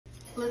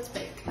let's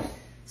bake.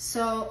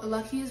 So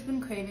Lucky has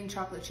been craving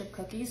chocolate chip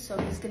cookies, so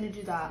he's gonna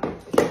do that.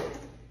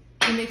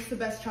 He makes the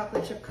best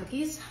chocolate chip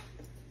cookies.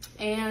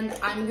 And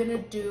I'm gonna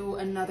do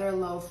another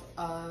loaf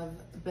of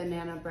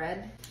banana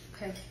bread.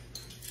 Okay,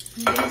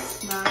 I'm gonna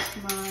smash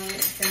my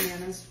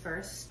bananas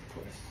first. Of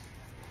course.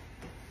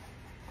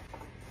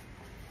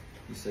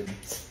 You said.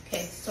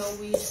 Okay, so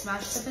we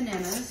smashed the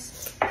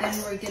bananas.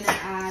 Then we're gonna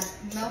add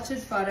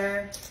melted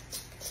butter,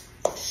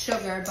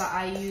 sugar, but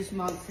I use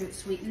monk fruit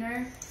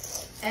sweetener,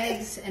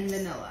 eggs, and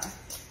vanilla.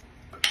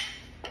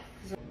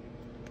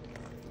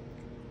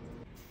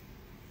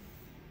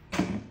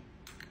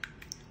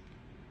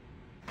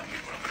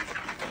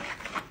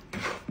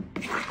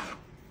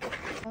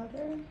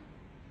 Powder,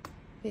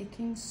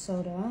 baking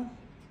soda,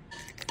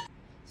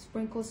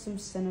 sprinkle some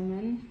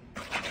cinnamon.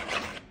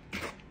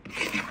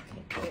 Okay,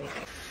 great.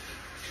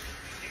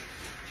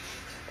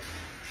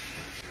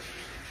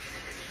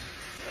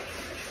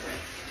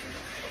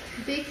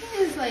 Baking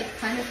is like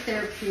kind of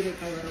therapeutic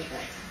a little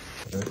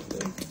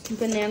bit.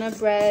 Banana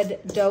bread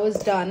dough is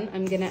done.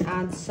 I'm gonna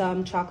add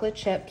some chocolate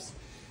chips.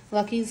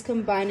 Lucky's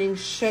combining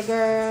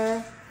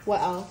sugar.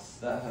 What else?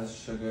 That has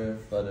sugar,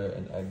 butter,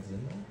 and eggs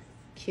in there.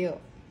 Cute.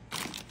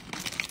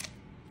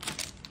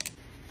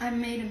 I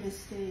made a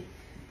mistake.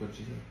 What'd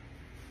you do?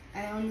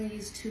 I only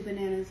used 2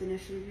 bananas and I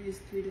should have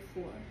used 3 to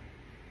 4.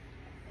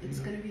 It's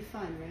gonna be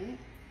fun, right?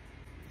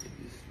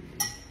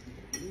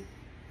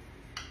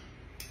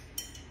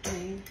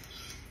 Okay.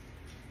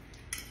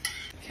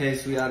 Okay,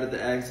 so we added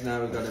the eggs.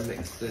 Now we gotta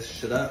mix this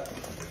shit up.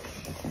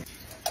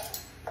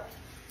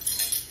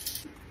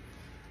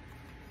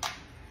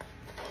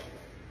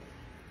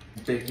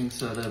 Baking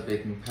soda,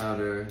 baking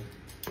powder,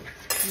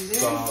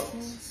 salt,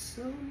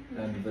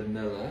 and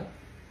vanilla.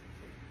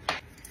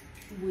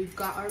 We've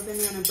got our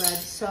banana bread,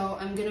 so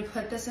I'm gonna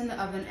put this in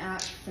the oven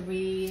at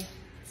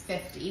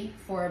 350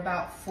 for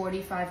about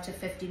 45 to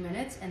 50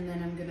 minutes, and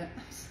then I'm gonna.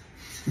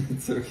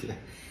 It's okay.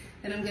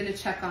 Then I'm gonna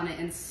check on it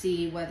and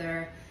see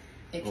whether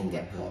it can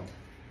get pulled.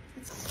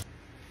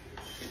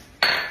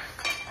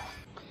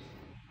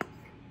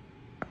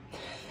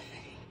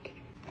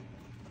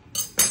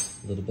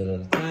 A little bit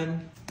at a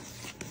time.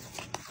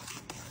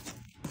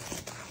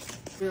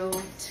 Do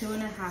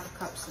 2.5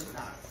 cups of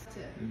that. That's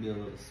it. Maybe a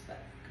little speck.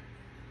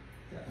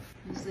 Yeah.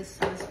 Is this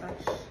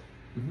satisfaction?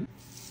 Mm-hmm.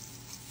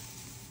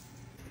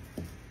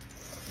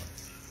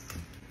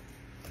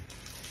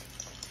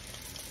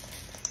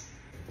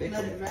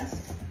 Let it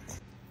rest.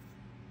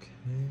 Okay,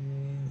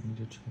 and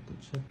your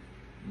chocolate chip.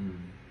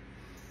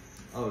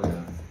 Oh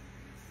yeah.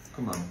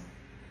 Come on.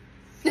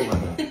 Come on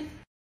now.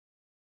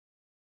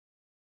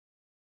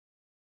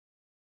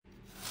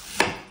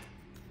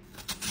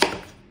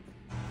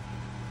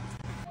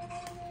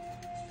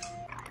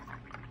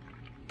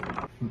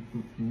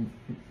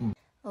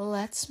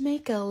 Let's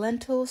make a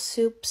lentil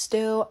soup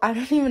stew. I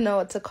don't even know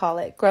what to call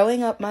it.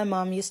 Growing up, my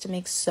mom used to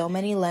make so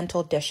many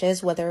lentil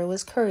dishes, whether it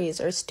was curries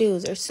or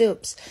stews or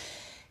soups.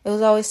 It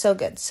was always so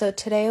good. So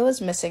today I was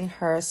missing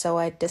her, so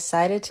I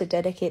decided to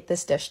dedicate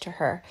this dish to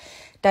her.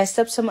 Diced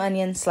up some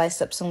onions,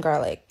 sliced up some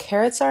garlic.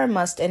 Carrots are a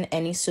must in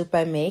any soup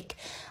I make.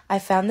 I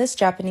found this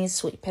Japanese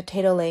sweet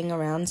potato laying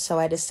around, so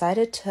I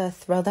decided to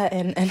throw that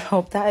in and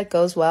hope that it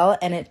goes well,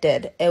 and it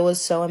did. It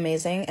was so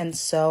amazing, and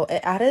so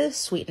it added a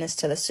sweetness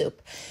to the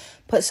soup.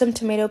 Put some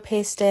tomato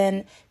paste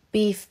in,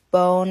 beef,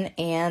 bone,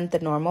 and the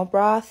normal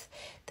broth.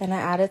 Then I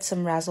added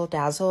some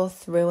razzle-dazzle,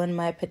 threw in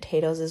my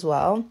potatoes as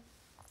well.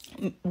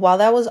 While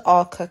that was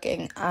all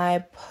cooking,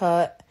 I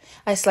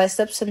sliced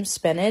up some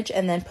spinach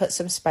and then put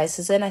some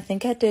spices in. I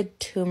think I did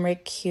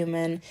turmeric,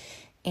 cumin,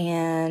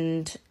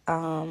 and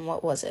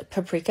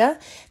paprika.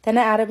 Then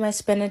I added my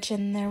spinach,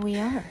 and there we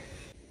are.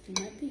 It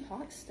might be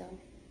hot still.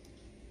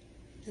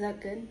 Is that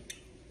good?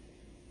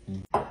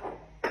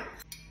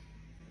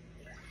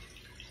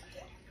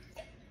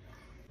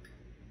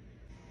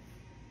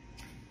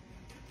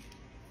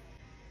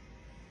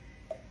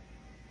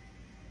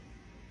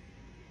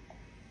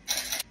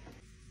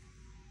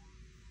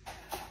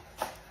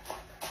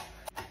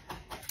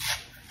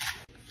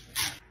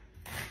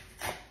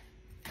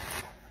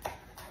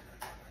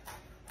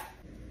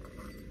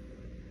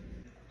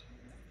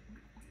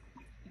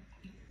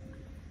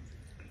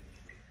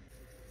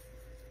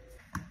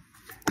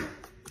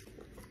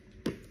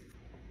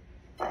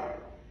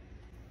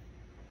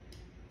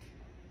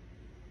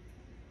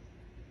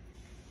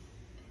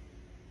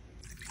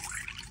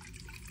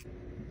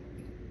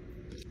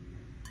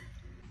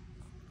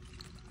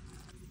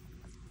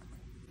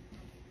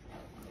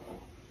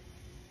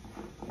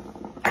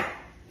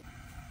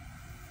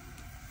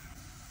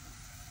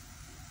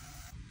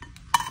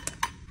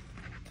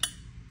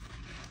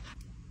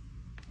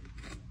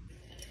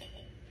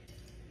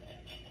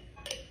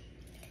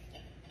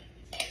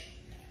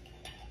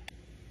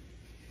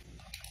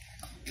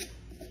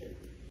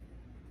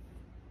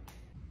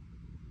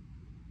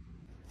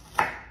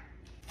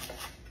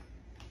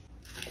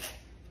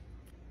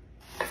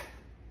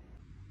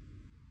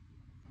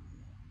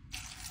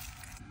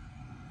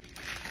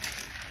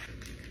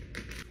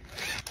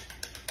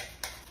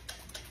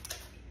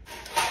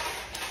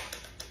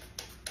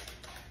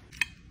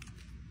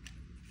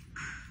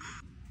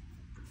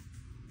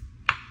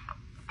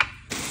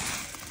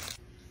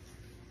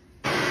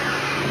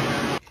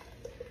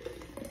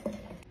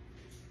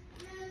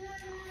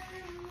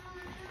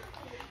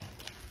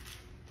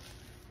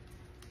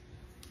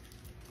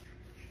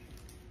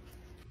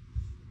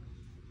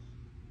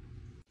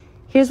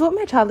 Here's what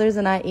my toddlers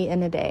and I eat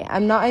in a day.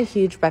 I'm not a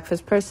huge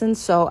breakfast person,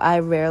 so I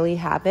rarely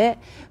have it,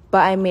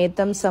 but I made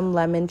them some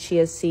lemon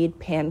chia seed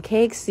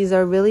pancakes. These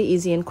are really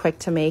easy and quick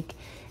to make,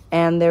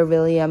 and they're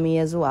really yummy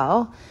as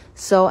well.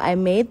 So I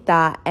made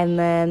that, and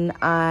then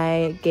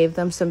I gave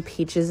them some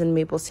peaches and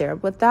maple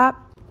syrup with that.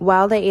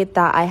 While they ate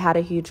that, I had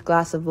a huge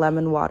glass of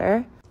lemon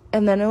water.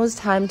 And then it was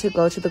time to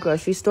go to the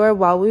grocery store.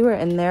 While we were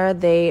in there,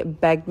 they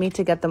begged me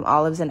to get them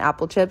olives and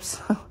apple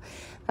chips.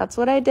 That's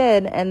what I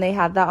did, and they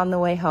had that on the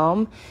way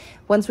home.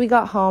 Once we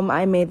got home,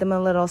 I made them a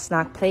little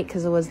snack plate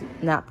because it was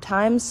nap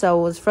time. So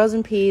it was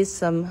frozen peas,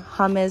 some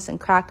hummus and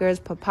crackers,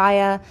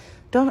 papaya.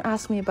 Don't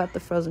ask me about the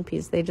frozen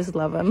peas. They just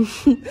love them.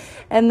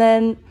 And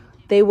then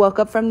they woke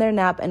up from their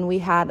nap, and we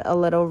had a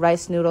little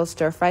rice noodle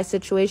stir fry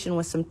situation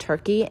with some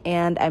turkey,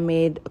 and I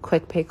made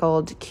quick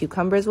pickled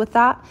cucumbers with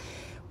that.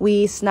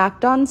 We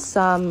snacked on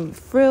some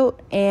fruit,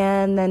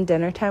 and then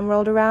dinner time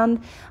rolled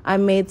around. I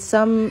made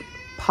some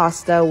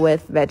pasta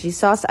with veggie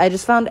sauce. I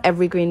just found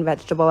every green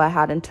vegetable I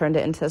had and turned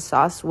it into a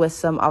sauce with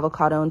some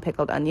avocado and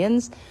pickled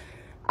onions.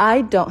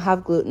 I don't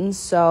have gluten,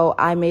 so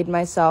I made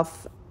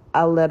myself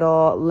a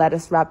little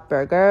lettuce wrapped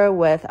burger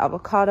with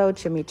avocado,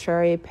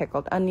 chimichurri,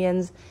 pickled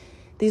onions.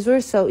 These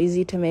were so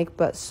easy to make,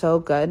 but so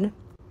good.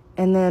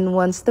 And then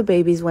once the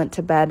babies went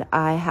to bed,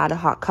 I had a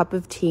hot cup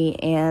of tea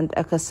and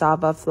a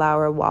cassava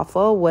flour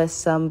waffle with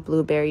some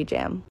blueberry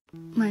jam.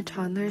 My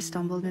toddler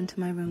stumbled into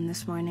my room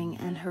this morning,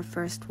 and her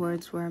first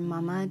words were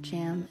mama,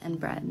 jam, and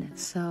bread.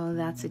 So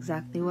that's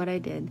exactly what I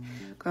did.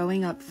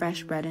 Growing up,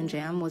 fresh bread and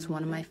jam was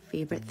one of my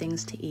favorite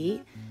things to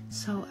eat,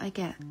 so I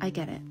get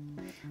it.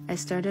 I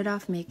started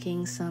off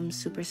making some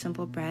super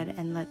simple bread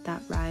and let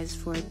that rise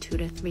for 2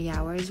 to 3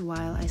 hours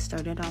while I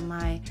started on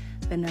my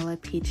vanilla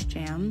peach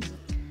jam.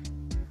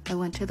 I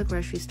went to the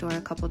grocery store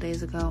a couple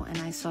days ago and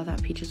I saw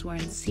that peaches were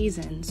in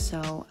season,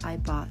 so I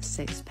bought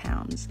 6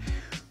 pounds.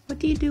 What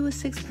do you do with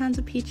 6 pounds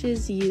of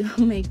peaches? You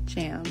make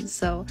jam.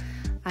 So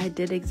I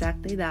did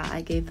exactly that.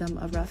 I gave them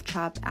a rough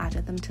chop,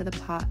 added them to the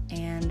pot,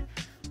 and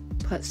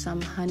put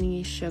some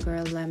honey,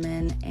 sugar,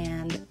 lemon,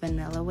 and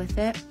vanilla with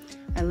it.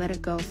 I let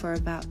it go for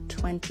about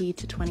 20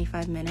 to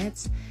 25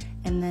 minutes,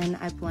 and then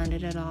I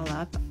blended it all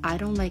up. I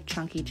don't like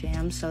chunky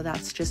jam, so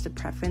that's just a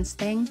preference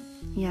thing.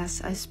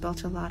 Yes, I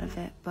spilt a lot of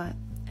it, but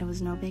it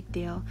was no big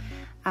deal.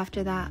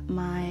 After that,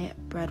 my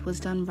bread was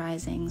done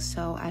rising,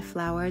 so I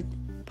floured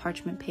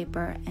parchment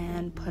paper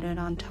and put it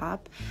on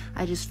top.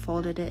 I just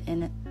folded it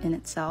in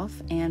itself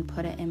and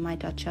put it in my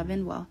Dutch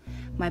oven. Well,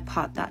 my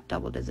pot that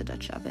doubled as a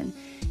Dutch oven,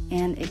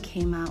 and it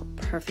came out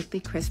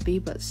perfectly crispy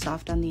but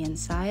soft on the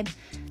inside.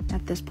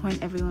 At this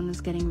point, everyone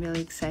was getting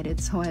really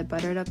excited, so I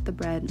buttered up the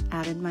bread,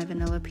 added my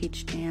vanilla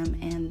peach jam,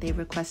 and they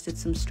requested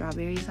some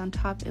strawberries on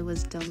top. It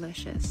was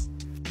delicious.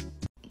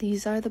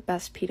 These are the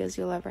best pitas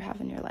you'll ever have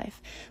in your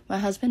life. My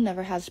husband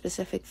never has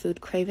specific food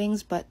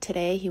cravings, but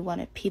today he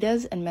wanted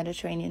pitas and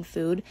Mediterranean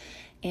food,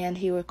 and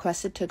he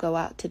requested to go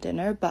out to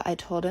dinner, but I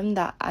told him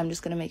that I'm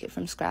just going to make it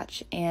from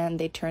scratch, and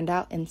they turned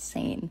out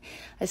insane.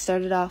 I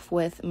started off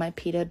with my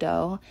pita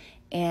dough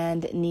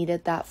and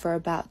kneaded that for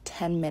about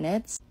 10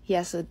 minutes.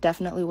 Yes, it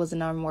definitely was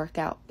an arm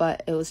workout,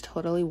 but it was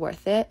totally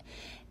worth it.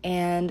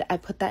 And I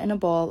put that in a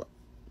bowl,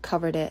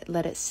 covered it,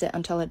 let it sit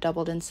until it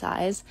doubled in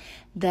size.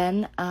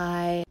 Then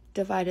I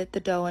divided the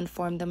dough and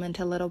formed them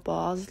into little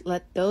balls,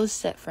 let those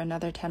sit for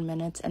another 10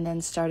 minutes, and then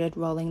started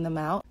rolling them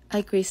out. I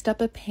greased up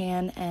a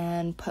pan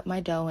and put my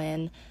dough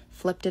in,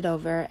 flipped it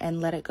over, and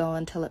let it go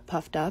until it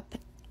puffed up.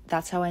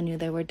 That's how I knew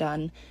they were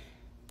done.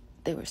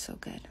 They were so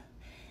good.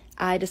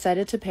 I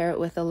decided to pair it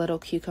with a little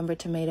cucumber,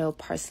 tomato,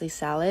 parsley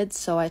salad,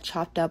 so I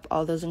chopped up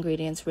all those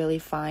ingredients really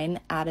fine,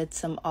 added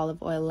some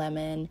olive oil,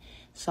 lemon,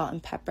 salt,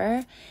 and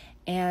pepper,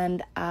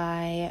 and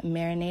I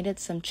marinated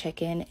some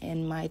chicken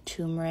in my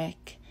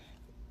turmeric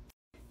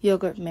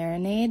yogurt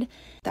marinade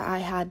that I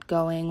had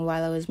going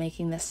while I was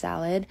making the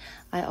salad.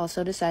 I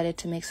also decided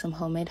to make some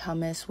homemade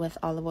hummus with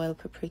olive oil,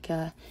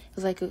 paprika. It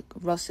was like a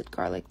roasted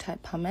garlic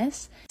type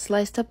hummus.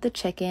 Sliced up the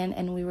chicken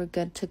and we were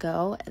good to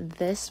go.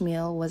 This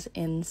meal was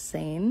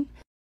insane.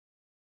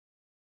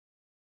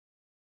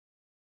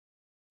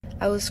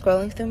 I was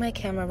scrolling through my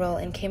camera roll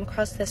and came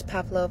across this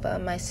pavlova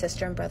my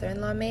sister and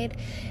brother-in-law made,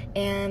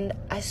 and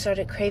I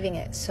started craving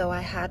it, so I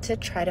had to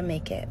try to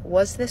make it.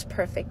 Was this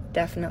perfect?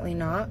 Definitely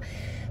not.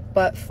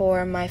 But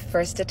for my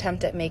first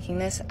attempt at making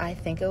this, I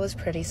think it was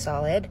pretty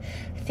solid.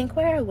 I think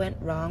where I went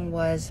wrong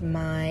was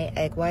my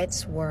egg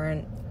whites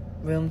weren't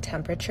room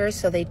temperature,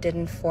 so they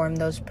didn't form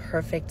those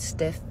perfect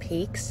stiff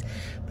peaks.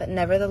 But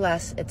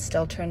nevertheless, it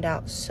still turned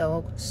out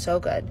so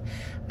good.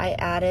 I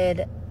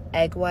added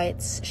egg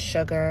whites,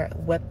 sugar,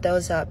 whipped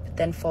those up,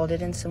 then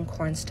folded in some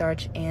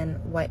cornstarch and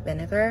white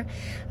vinegar.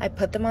 I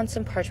put them on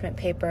some parchment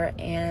paper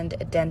and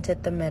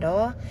dented the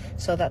middle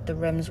so that the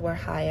rims were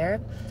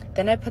higher.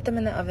 Then I put them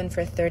in the oven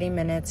for 30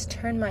 minutes,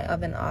 turned my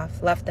oven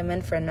off, left them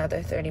in for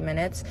another 30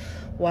 minutes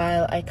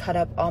while I cut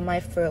up all my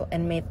fruit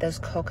and made this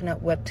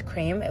coconut whipped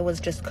cream. It was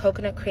just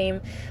coconut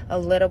cream, a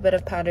little bit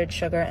of powdered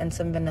sugar, and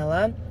some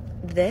vanilla.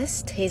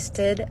 this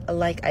tasted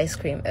like ice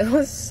cream. It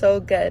was so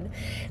good.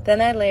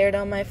 Then I layered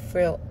on my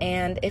fruit,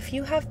 and if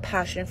you have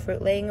passion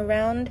fruit laying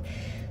around,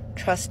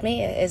 trust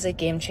me, it is a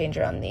game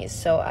changer on these.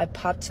 So I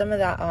popped some of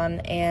that on,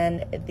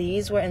 and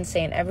these were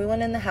insane.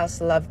 Everyone in the house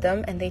loved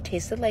them, and they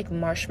tasted like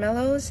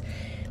marshmallows.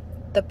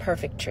 The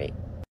perfect treat.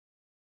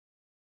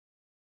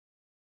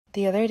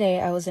 The other day,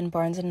 I was in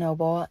Barnes &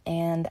 Noble,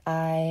 and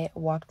I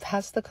walked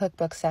past the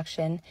cookbook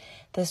section.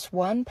 This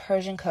one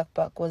Persian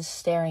cookbook was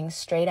staring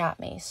straight at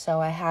me,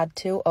 so I had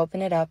to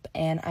open it up,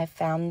 and I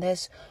found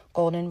this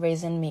golden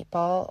raisin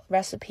meatball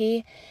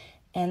recipe,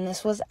 and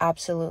this was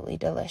absolutely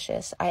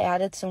delicious. I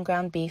added some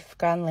ground beef,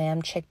 ground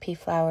lamb, chickpea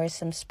flour,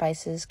 some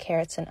spices,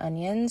 carrots, and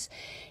onions,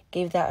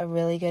 gave that a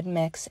really good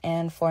mix,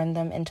 and formed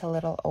them into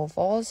little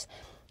ovals.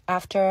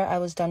 After I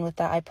was done with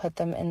that, I put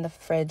them in the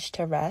fridge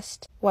to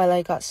rest while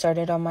I got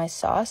started on my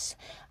sauce.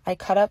 I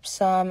cut up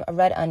some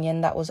red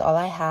onion, that was all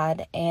I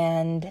had,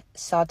 and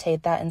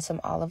sauteed that in some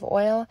olive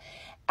oil.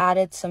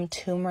 Added some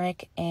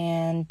turmeric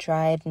and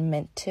dried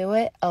mint to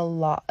it, a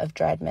lot of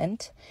dried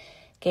mint.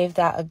 Gave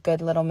that a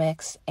good little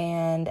mix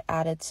and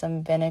added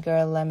some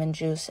vinegar, lemon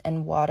juice,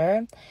 and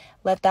water.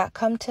 Let that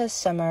come to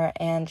simmer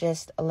and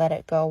just let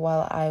it go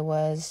while I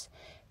was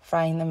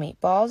frying the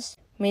meatballs.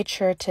 Made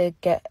sure to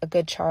get a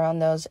good char on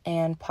those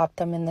and pop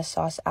them in the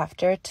sauce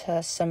after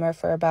to simmer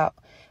for about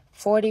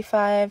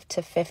 45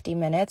 to 50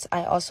 minutes.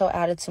 I also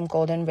added some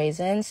golden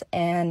raisins,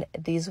 and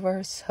these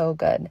were so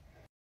good.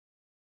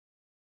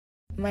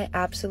 My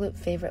absolute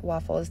favorite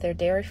waffles. They're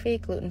dairy-free,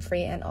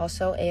 gluten-free, and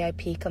also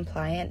AIP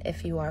compliant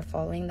if you are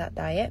following that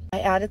diet.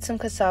 I added some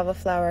cassava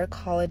flour,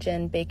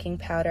 collagen, baking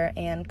powder,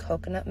 and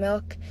coconut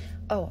milk.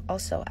 Oh,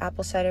 also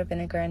apple cider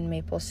vinegar and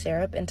maple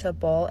syrup into a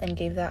bowl and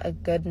gave that a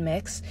good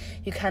mix.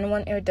 You kind of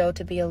want your dough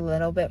to be a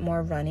little bit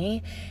more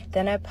runny.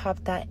 Then I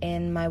popped that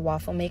in my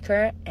waffle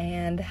maker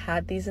and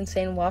had these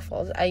insane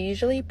waffles. I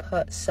usually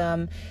put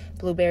some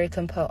blueberry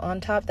compote on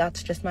top.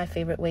 That's just my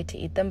favorite way to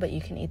eat them, but you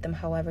can eat them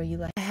however you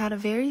like. I had a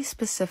very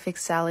specific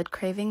salad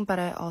craving, but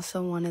I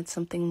also wanted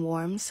something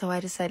warm, so I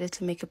decided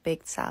to make a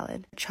baked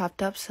salad. I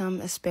chopped up some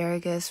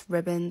asparagus,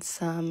 ribbons,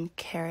 some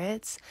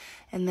carrots,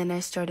 and then I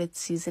started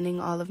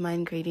seasoning all of my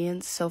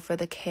ingredients. So for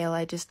the kale,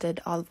 I just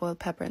did olive oil,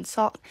 pepper, and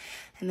salt.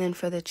 And then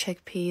for the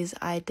chickpeas,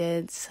 I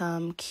did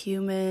some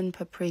cumin,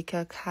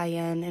 paprika,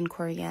 cayenne, and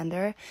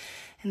coriander.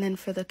 And then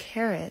for the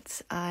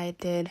carrots, I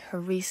did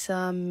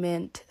harissa,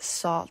 mint,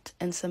 salt,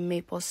 and some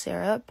maple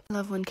syrup. I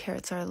love when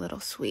carrots are a little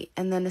sweet.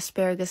 And then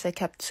asparagus, I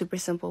kept super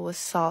simple with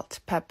salt,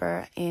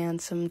 pepper,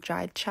 and some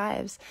dried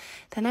chives.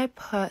 Then I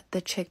put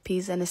the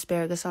chickpeas and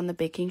asparagus on the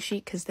baking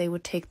sheet because they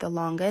would take the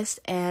longest,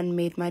 and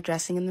made my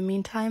dressing in the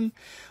meantime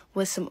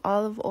with some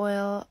olive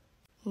oil,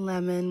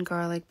 lemon,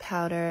 garlic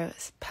powder,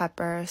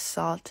 pepper,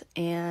 salt,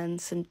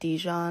 and some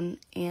Dijon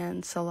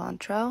and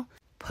cilantro.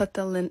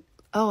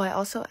 I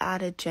also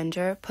added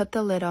ginger, put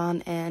the lid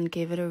on, and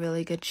gave it a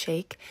really good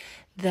shake.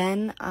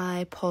 Then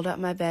I pulled up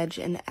my veg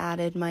and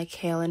added my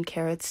kale and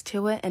carrots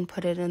to it and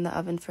put it in the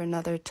oven for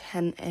another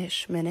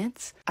 10-ish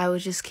minutes. I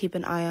would just keep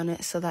an eye on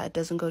it so that it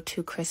doesn't go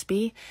too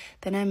crispy.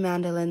 Then I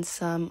mandolined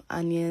some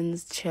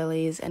onions,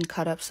 chilies, and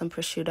cut up some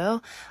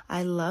prosciutto.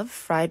 I love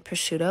fried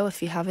prosciutto.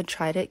 If you haven't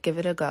tried it, give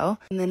it a go.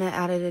 And then I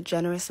added a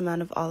generous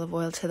amount of olive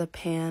oil to the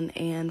pan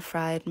and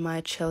fried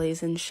my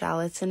chilies and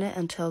shallots in it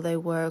until they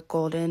were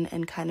golden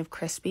and kind of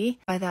crispy.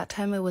 By that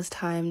time, it was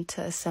time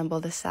to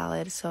assemble the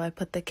salad, so I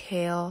put the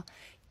kale,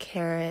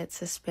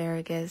 carrots,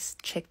 asparagus,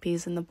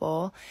 chickpeas in the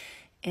bowl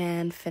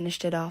and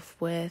finished it off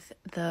with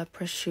the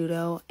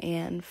prosciutto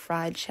and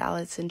fried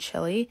shallots and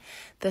chili.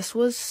 This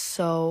was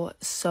so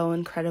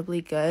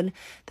incredibly good.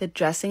 The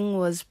dressing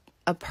was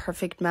a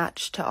perfect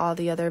match to all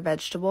the other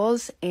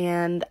vegetables,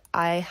 and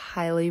I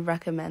highly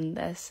recommend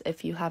this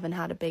if you haven't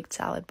had a baked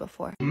salad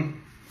before. You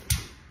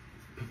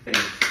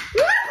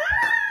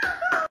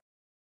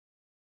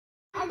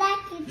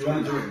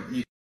want to do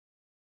it?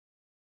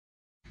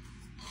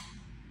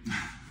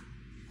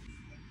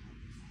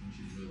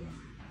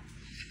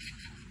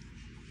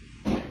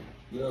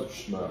 Yep,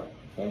 schmuck.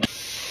 Okay.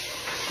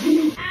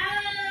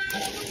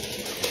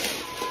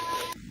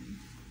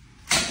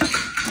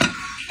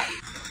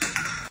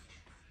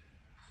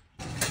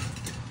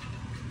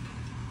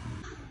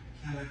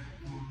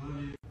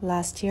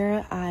 Last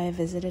year, I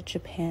visited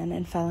Japan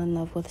and fell in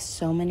love with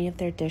so many of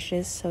their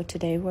dishes, so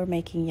today we're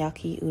making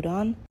yaki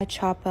udon. I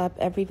chop up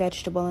every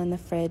vegetable in the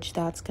fridge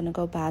that's gonna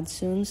go bad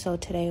soon, so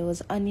today it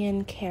was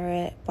onion,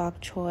 carrot, bok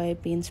choy,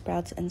 bean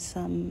sprouts, and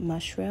some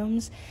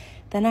mushrooms.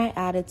 Then I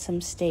added some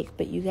steak,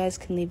 but you guys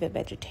can leave it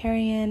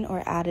vegetarian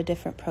or add a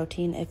different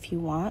protein if you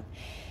want.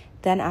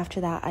 Then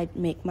after that, I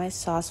make my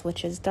sauce,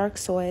 which is dark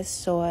soy,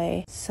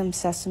 some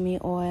sesame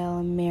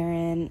oil,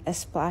 mirin, a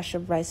splash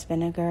of rice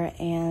vinegar,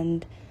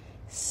 and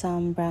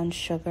some brown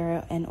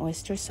sugar and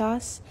oyster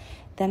sauce.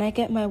 Then I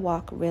get my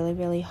wok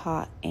really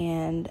hot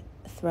and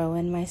throw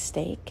in my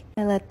steak.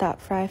 I let that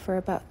fry for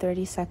about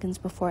 30 seconds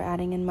before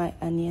adding in my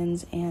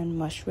onions and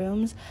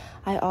mushrooms.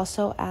 I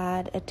also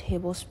add a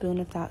tablespoon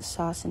of that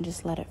sauce and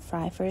just let it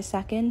fry for a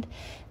second.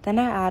 Then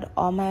I add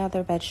all my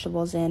other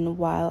vegetables in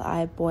while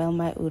I boil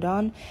my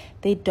udon.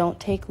 They don't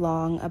take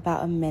long,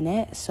 about a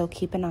minute, so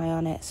keep an eye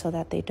on it so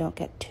that they don't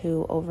get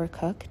too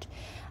overcooked.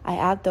 I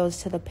add those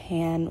to the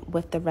pan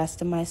with the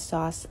rest of my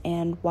sauce,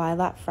 and while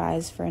that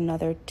fries for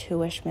another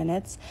 2-ish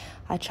minutes,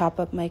 I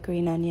chop up my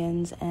green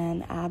onions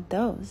and add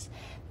those.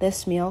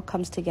 This meal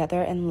comes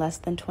together in less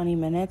than 20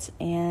 minutes,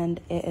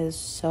 and it is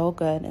so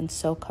good and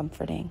so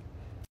comforting.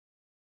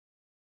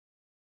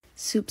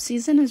 Soup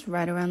season is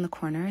right around the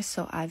corner,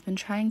 so I've been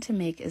trying to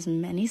make as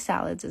many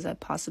salads as I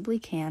possibly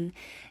can,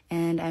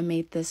 and I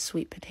made this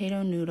sweet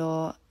potato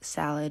noodle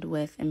salad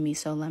with a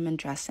miso lemon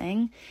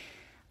dressing.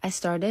 I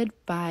started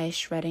by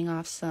shredding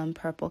off some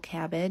purple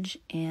cabbage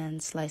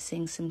and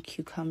slicing some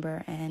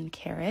cucumber and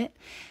carrot.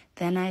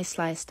 Then I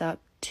sliced up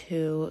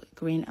 2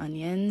 green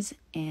onions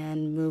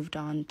and moved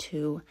on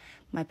to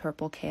my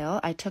purple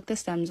kale. I took the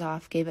stems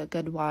off, gave it a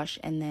good wash,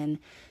 and then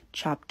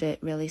chopped it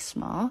really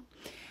small.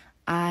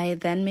 I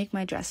then make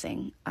my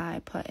dressing. I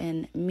put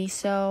in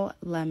miso,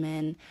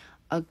 lemon,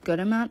 a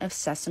good amount of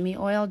sesame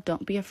oil.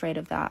 Don't be afraid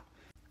of that.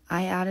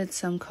 I added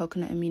some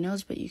coconut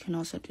aminos, but you can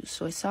also do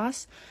soy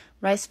sauce,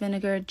 rice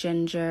vinegar,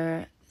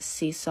 ginger,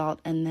 sea salt,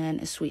 and then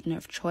a sweetener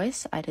of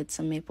choice. I did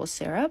some maple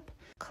syrup.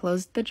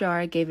 Closed the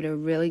jar, gave it a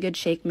really good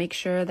shake. Make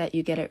sure that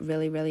you get it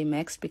really, really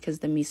mixed because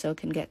the miso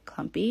can get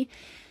clumpy.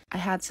 I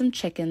had some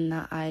chicken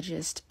that I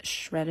just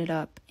shredded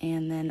up,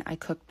 and then I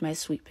cooked my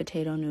sweet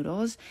potato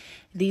noodles.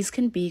 These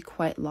can be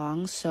quite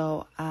long,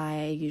 so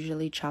I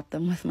usually chop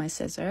them with my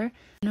scissor.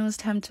 And it was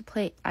time to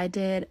plate. I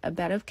did a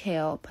bed of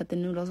kale, put the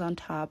noodles on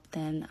top,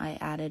 then I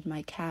added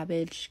my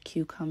cabbage,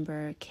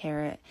 cucumber,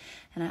 carrot,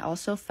 and I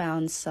also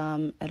found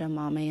some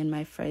edamame in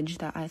my fridge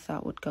that I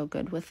thought would go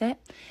good with it.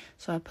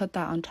 So I put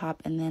that on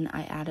top, and then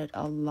I added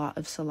a lot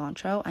of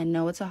cilantro. I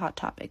know it's a hot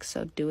topic,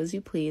 so do as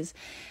you please.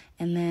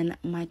 And then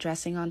my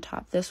dressing on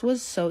top. This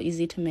was so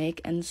easy to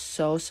make and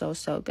so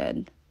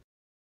good.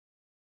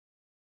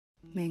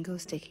 Mango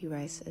sticky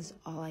rice is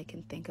all I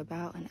can think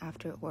about, and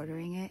after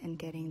ordering it and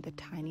getting the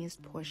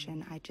tiniest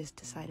portion, I just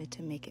decided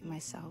to make it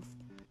myself.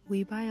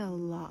 We buy a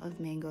lot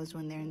of mangoes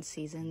when they're in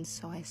season,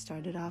 so I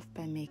started off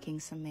by making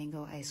some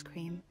mango ice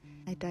cream.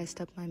 I diced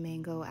up my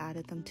mango,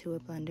 added them to a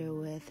blender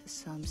with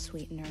some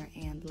sweetener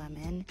and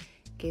lemon,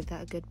 gave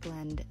that a good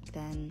blend,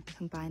 then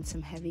combined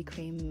some heavy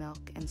cream, milk,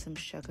 and some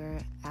sugar,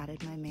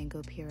 added my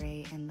mango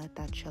puree, and let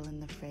that chill in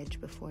the fridge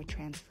before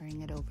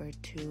transferring it over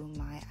to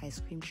my ice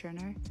cream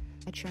churner.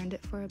 I churned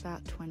it for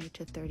about 20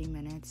 to 30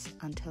 minutes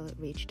until it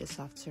reached a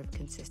soft serve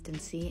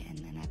consistency, and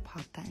then I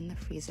popped that in the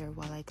freezer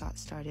while I got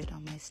started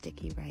on my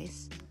sticky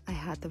rice. I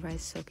had the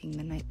rice soaking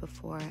the night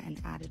before and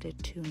added it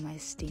to my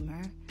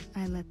steamer.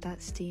 I let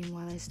that steam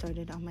while I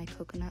started on my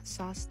coconut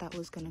sauce that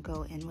was going to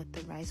go in with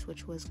the rice,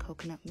 which was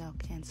coconut milk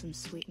and some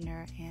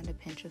sweetener and a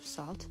pinch of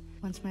salt.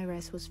 Once my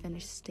rice was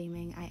finished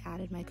steaming, I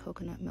added my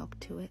coconut milk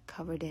to it,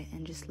 covered it,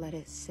 and just let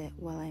it sit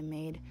while I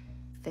made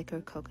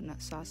thicker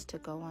coconut sauce to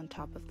go on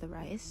top of the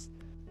rice.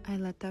 I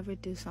let that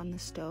reduce on the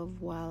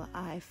stove while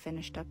I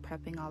finished up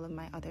prepping all of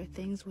my other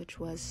things, which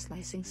was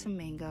slicing some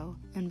mango.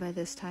 And by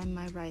this time,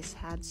 my rice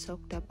had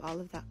soaked up all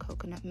of that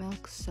coconut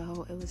milk,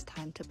 so it was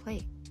time to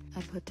plate.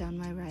 I put down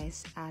my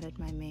rice, added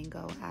my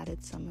mango,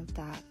 added some of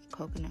that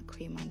coconut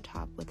cream on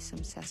top with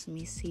some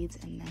sesame seeds,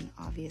 and then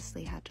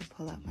obviously had to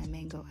pull out my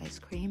mango ice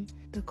cream.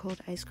 The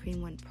cold ice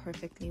cream went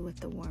perfectly with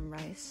the warm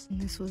rice,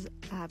 and this was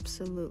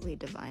absolutely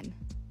divine.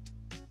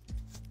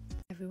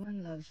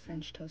 Everyone loves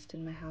French toast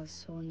in my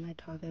house, so when my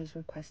toddlers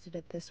requested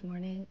it this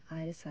morning,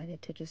 I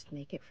decided to just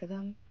make it for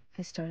them.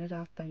 I started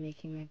off by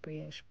making my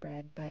brioche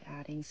bread by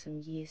adding some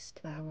yeast,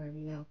 flour,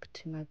 milk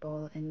to my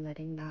bowl and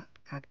letting that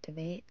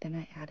activate. Then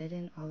I added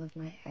in all of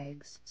my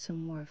eggs,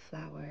 some more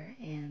flour,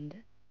 and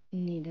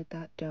kneaded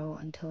that dough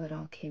until it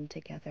all came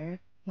together.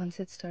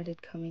 Once it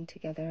started coming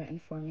together and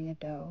forming a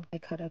dough, I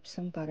cut up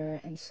some butter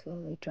and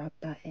slowly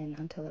dropped that in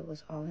until it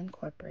was all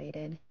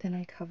incorporated. Then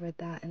I covered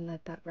that and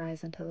let that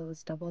rise until it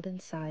was doubled in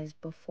size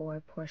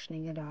before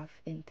portioning it off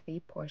in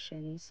 3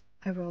 portions.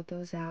 I rolled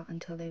those out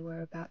until they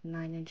were about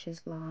 9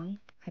 inches long.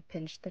 I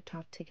pinched the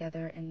top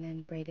together and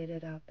then braided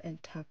it up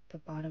and tucked the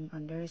bottom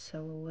under so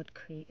it would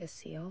create a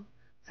seal.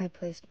 I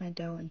placed my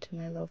dough into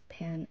my loaf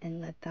pan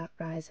and let that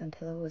rise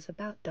until it was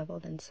about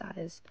doubled in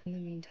size. In the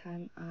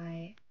meantime,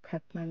 I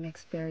prepped my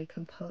mixed berry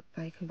compote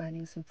by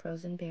combining some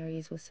frozen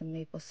berries with some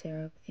maple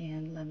syrup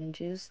and lemon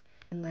juice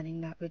and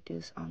letting that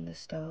reduce on the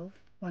stove.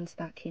 Once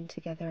that came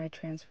together, I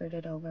transferred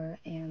it over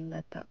and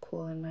let that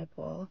cool in my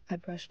bowl. I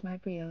brushed my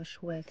brioche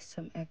with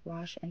some egg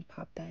wash and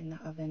popped that in the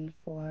oven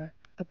for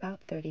about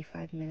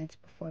 35 minutes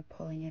before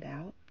pulling it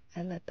out.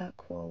 I let that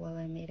cool while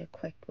I made a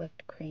quick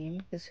whipped cream,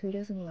 because who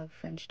doesn't love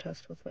French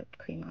toast with whipped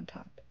cream on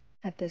top?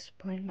 At this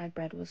point, my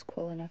bread was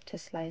cool enough to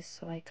slice,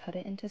 so I cut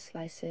it into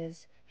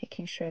slices,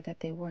 making sure that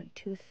they weren't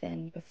too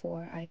thin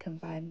before I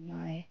combined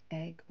my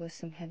egg with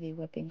some heavy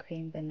whipping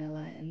cream,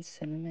 vanilla, and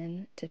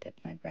cinnamon to dip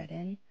my bread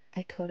in.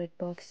 I coated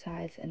both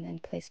sides and then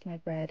placed my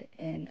bread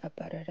in a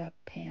buttered up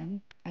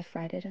pan. I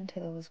fried it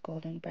until it was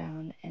golden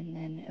brown, and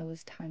then it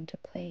was time to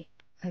plate.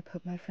 I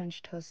put my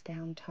French toast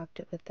down, topped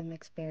it with the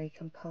mixed berry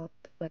compote,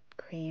 whipped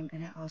cream,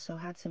 and it also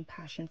had some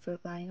passion fruit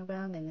lying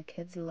around, and the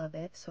kids love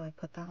it, so I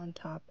put that on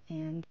top,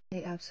 and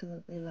they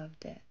absolutely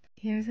loved it.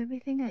 Here's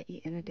everything I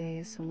eat in a day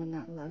as someone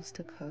that loves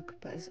to cook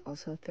but is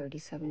also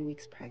 37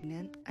 weeks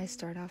pregnant. I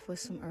start off with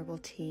some herbal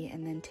tea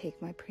and then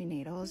take my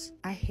prenatals.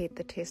 I hate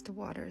the taste of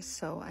water,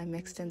 so I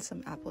mixed in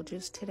some apple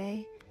juice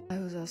today. I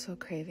was also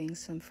craving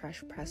some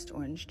fresh pressed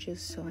orange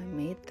juice, so I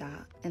made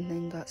that and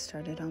then got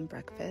started on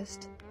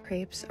breakfast.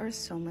 Crepes are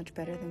so much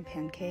better than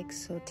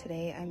pancakes, so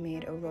today I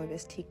made a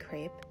rooibos tea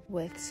crepe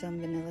with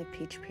some vanilla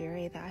peach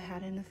puree that I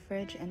had in the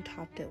fridge and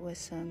topped it with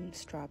some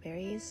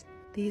strawberries.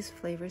 These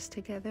flavors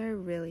together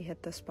really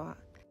hit the spot.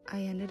 I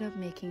ended up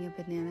making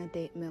a banana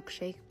date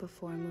milkshake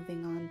before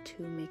moving on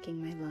to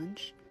making my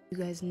lunch. You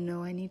guys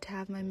know I need to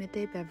have my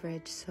midday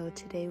beverage, so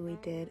today we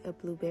did a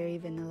blueberry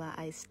vanilla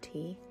iced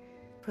tea.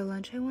 For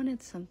lunch, I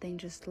wanted something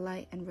just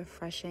light and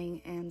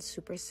refreshing and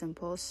super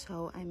simple,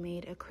 so I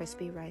made a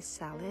crispy rice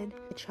salad.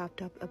 I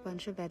chopped up a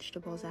bunch of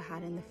vegetables I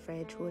had in the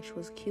fridge, which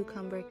was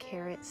cucumber,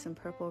 carrot, some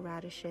purple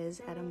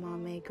radishes,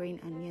 edamame, green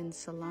onions,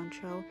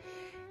 cilantro,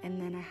 and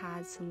then I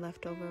had some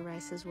leftover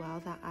rice as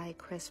well that I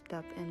crisped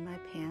up in my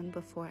pan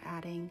before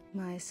adding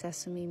my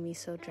sesame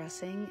miso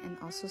dressing and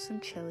also some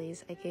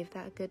chilies. I gave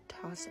that a good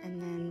toss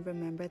and then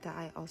remembered that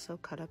I also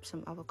cut up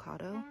some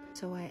avocado,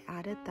 so I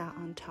added that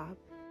on top.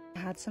 I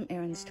had some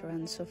errands to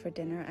run, so for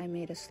dinner I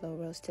made a slow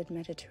roasted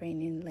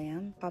Mediterranean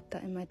lamb, popped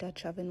that in my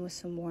Dutch oven with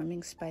some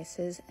warming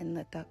spices and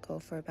let that go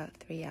for about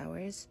 3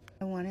 hours.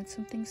 I wanted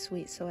something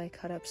sweet, so I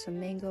cut up some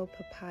mango,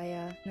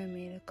 papaya, and I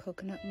made a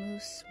coconut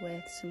mousse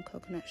with some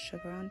coconut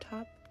sugar on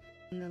top.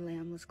 When the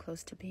lamb was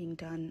close to being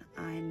done,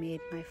 I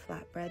made my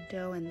flatbread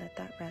dough and let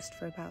that rest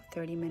for about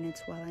 30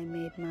 minutes while I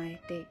made my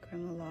date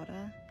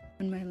gremolata.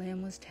 When my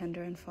lamb was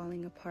tender and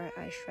falling apart,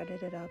 I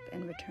shredded it up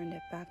and returned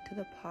it back to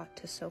the pot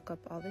to soak up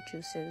all the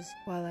juices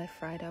while I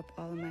fried up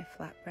all of my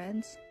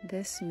flatbreads.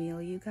 This meal,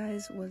 you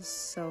guys, was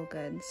so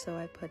good. So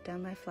I put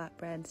down my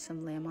flatbread,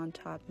 some lamb on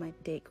top, my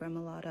date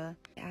gremolata.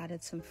 I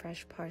added some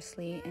fresh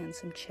parsley and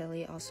some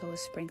chili, also a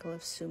sprinkle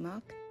of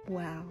sumac.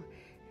 Wow.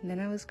 And then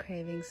I was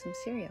craving some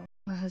cereal.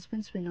 My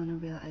husband's been on a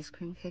real ice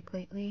cream kick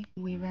lately.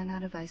 We ran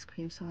out of ice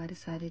cream, so I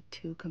decided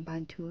to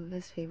combine two of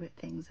his favorite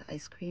things,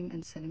 ice cream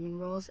and cinnamon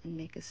rolls, and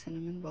make a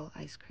cinnamon roll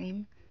ice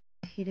cream.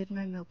 I heated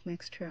my milk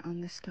mixture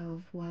on the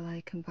stove while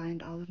I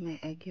combined all of my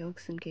egg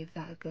yolks and gave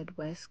that a good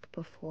whisk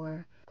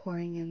before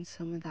pouring in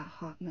some of that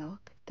hot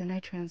milk. Then I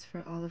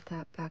transfer all of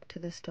that back to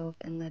the stove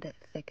and let it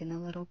thicken a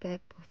little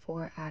bit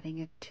before adding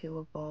it to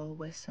a bowl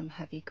with some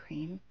heavy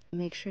cream.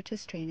 Make sure to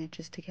strain it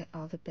just to get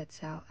all the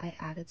bits out. I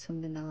added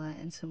some vanilla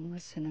and some more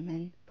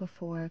cinnamon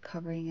before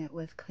covering it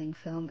with cling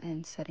film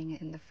and setting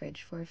it in the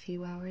fridge for a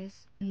few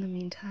hours. In the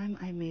meantime,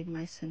 I made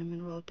my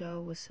cinnamon roll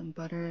dough with some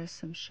butter,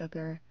 some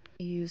sugar.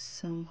 I used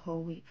some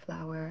whole wheat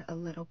flour, a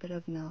little bit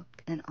of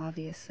milk, and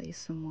obviously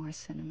some more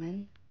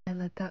cinnamon. I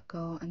let that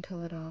go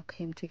until it all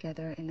came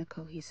together in a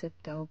cohesive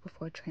dough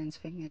before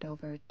transferring it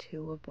over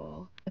to a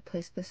bowl. I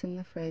placed this in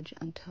the fridge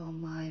until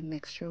my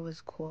mixture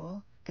was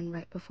cool, and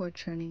right before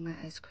churning my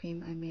ice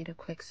cream, I made a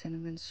quick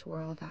cinnamon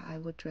swirl that I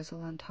would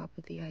drizzle on top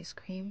of the ice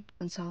cream.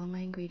 Once all of my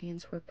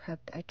ingredients were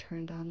prepped, I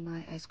turned on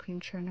my ice cream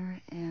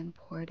churner and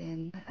poured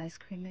in my ice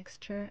cream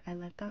mixture. I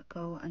let that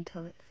go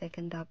until it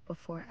thickened up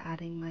before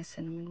adding my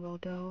cinnamon roll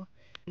dough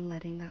and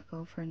letting that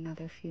go for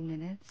another few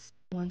minutes.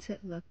 Once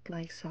it looked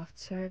like soft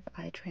serve,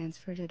 I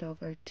transferred it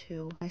over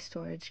to my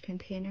storage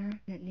container.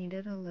 It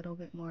needed a little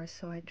bit more,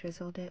 so I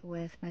drizzled it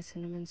with my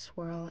cinnamon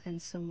swirl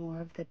and some more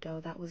of the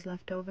dough that was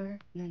left over. And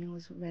then it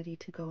was ready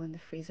to go in the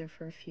freezer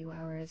for a few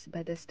hours.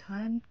 By this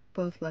time,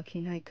 both Lucky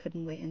and I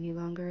couldn't wait any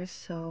longer,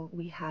 so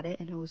we had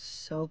it, and it was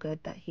so good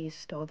that he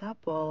stole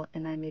that bowl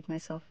and I made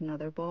myself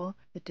another bowl.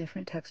 The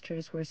different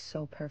textures were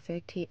so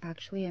perfect. He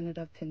actually ended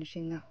up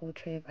finishing that whole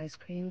tray of ice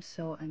cream,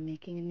 so I'm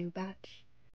making a new batch.